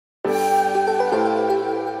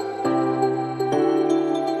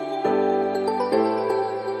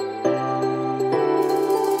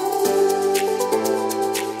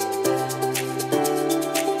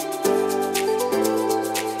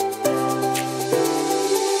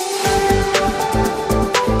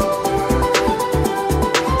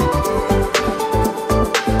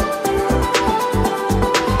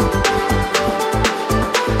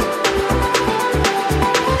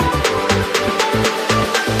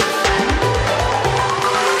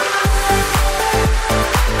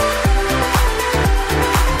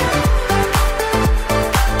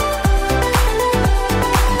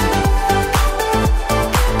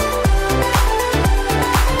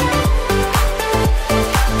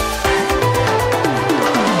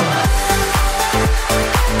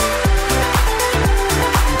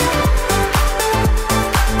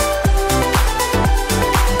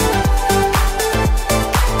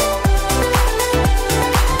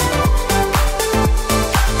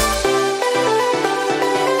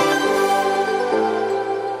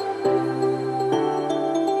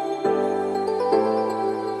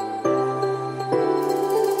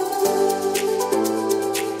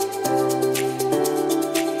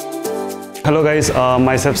Hello guys,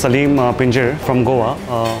 myself Salim Pinjir from Goa,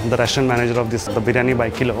 the restaurant manager of the Biryani by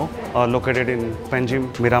Kilo, located in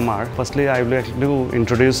Panjim, Miramar. Firstly, I would like to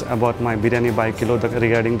introduce about my Biryani by Kilo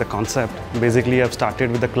regarding the concept. Basically, I've started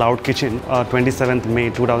with the Cloud Kitchen 27th May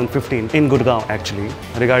 2015 in Gurgaon actually.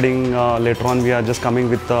 Regarding later on, we are just coming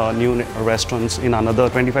with new restaurants in another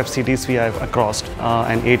 25 cities we have across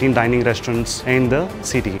and 18 dining restaurants in the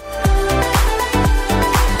city.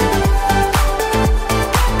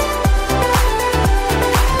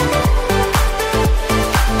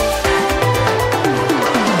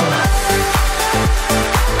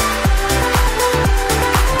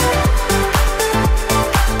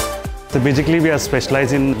 So basically we are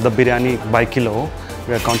specialized in the Biryani by Kilo.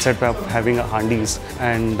 We are concept of having a handis,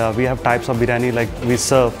 and we have types of biryani like we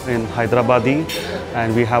serve in Hyderabadi,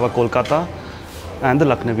 and we have a Kolkata and the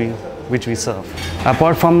Lucknowi which we serve.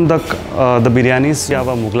 Apart from the biryanis, we have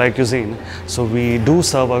a Mughlai cuisine. So we do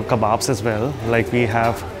serve our kebabs as well. Like we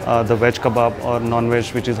have the veg kebab or non-veg,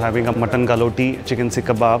 which is having a mutton galoti, chicken sikh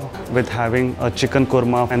kebab, with having a chicken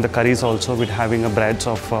korma, and the curries also with having a breads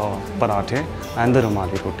of parathe and the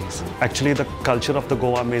rumali rotis. Actually, the culture of the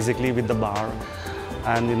Goa basically with the bar,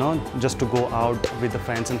 and just to go out with the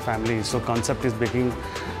friends and family. So concept is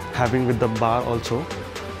having with the bar also,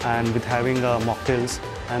 and with having mocktails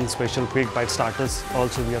and special quick bite starters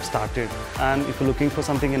also we have started. And if you're looking for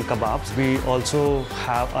something in kebabs, we also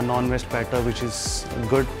have a non-veg platter which is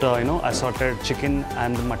good, assorted chicken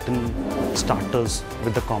and mutton starters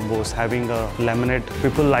with the combos, having a lemonade.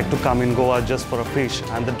 People like to come in Goa just for a fish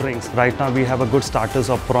and the drinks. Right now we have a good starters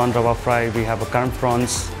of prawn rava fry, we have a currant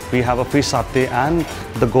prawns, we have a fish satay and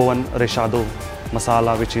the Goan reshado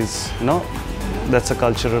masala, which is, that's a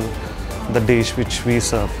cultural, the dish which we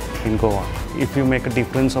serve in Goa. If you make a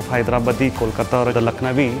difference of Hyderabadi, Kolkata or the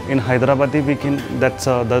Lucknowi, in Hyderabadi that's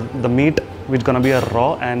the meat which is gonna be a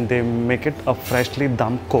raw, and they make it a freshly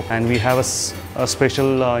dum cook, and we have a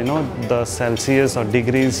special the Celsius or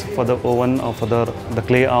degrees for the oven or for the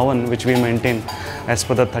clay oven which we maintain as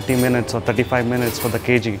per the 30 minutes or 35 minutes for the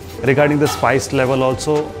kg. Regarding the spice level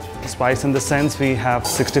also, spice in the sense we have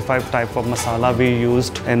 65 type of masala we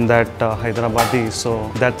used in that Hyderabadi,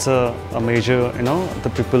 so that's a major,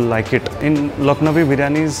 the people like it. In Lucknowi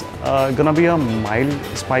biryani is gonna be a mild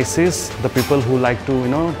spices. The people who like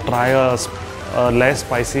to try a less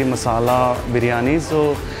spicy masala biryani,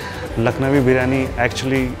 so Lucknowi biryani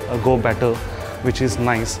actually go better, which is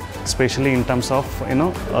nice, especially in terms of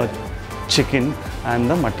chicken and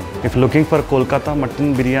the mutton. If looking for Kolkata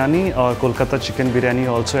mutton biryani or Kolkata chicken biryani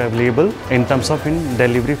also available in terms of in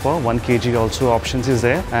delivery for 1 kg also options is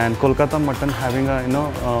there, and Kolkata mutton having a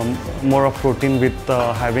more of protein with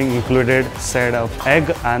having included set of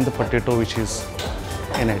egg and the potato which is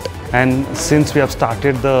in it. And since we have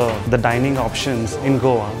started the dining options in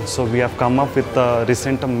Goa, so we have come up with a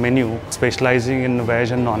recent menu specializing in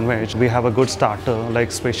veg and non-veg. We have a good starter, like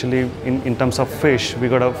especially in terms of fish, we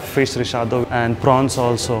got a fish rishado and prawns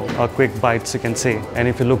also, quick bites you can say. And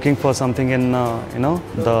if you're looking for something in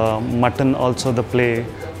the mutton also, the play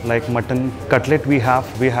like mutton cutlet we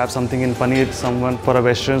have something in paneer, someone for a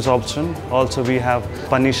vegetarian option. Also we have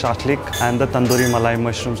paneer shashlik and the tandoori malai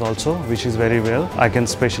mushrooms also, which is very well. I can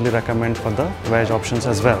specially recommend for the veg options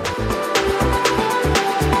as well.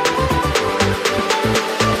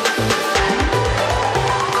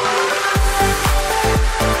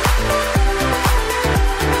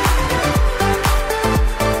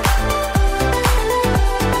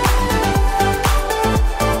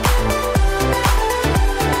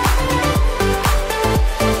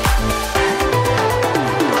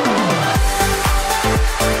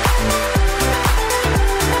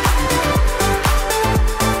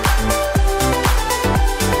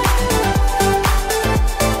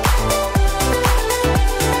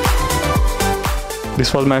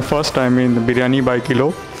 This was my first time in Biryani by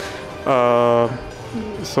Kilo.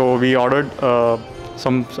 So we ordered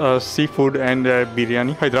some seafood and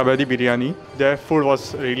biryani, Hyderabadi biryani. Their food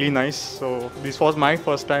was really nice. So this was my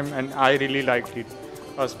first time and I really liked it.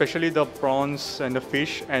 Especially the prawns and the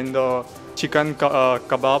fish and the chicken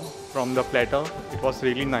kebab from the platter. It was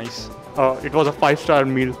really nice. It was a 5-star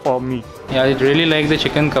meal for me. Yeah, I really like the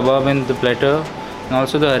chicken kebab and the platter. And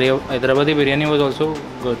also the Hyderabadi biryani was also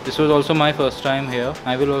good. This was also my first time here.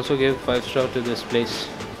 I will also give 5 star to this place.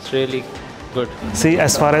 It's really good. See,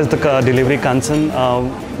 as far as the delivery concern,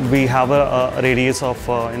 we have a radius of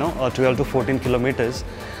 12 to 14 kilometers.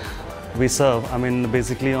 We serve,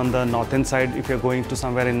 basically on the northern side, if you're going to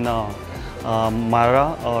somewhere in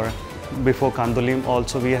Mara or before Kandolim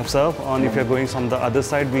also we have served. And if you're going from the other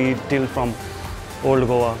side, we till from Old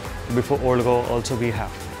Goa, before Old Goa also we have,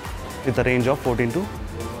 with the range of 14 to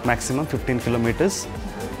maximum 15 kilometers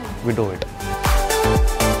we do it.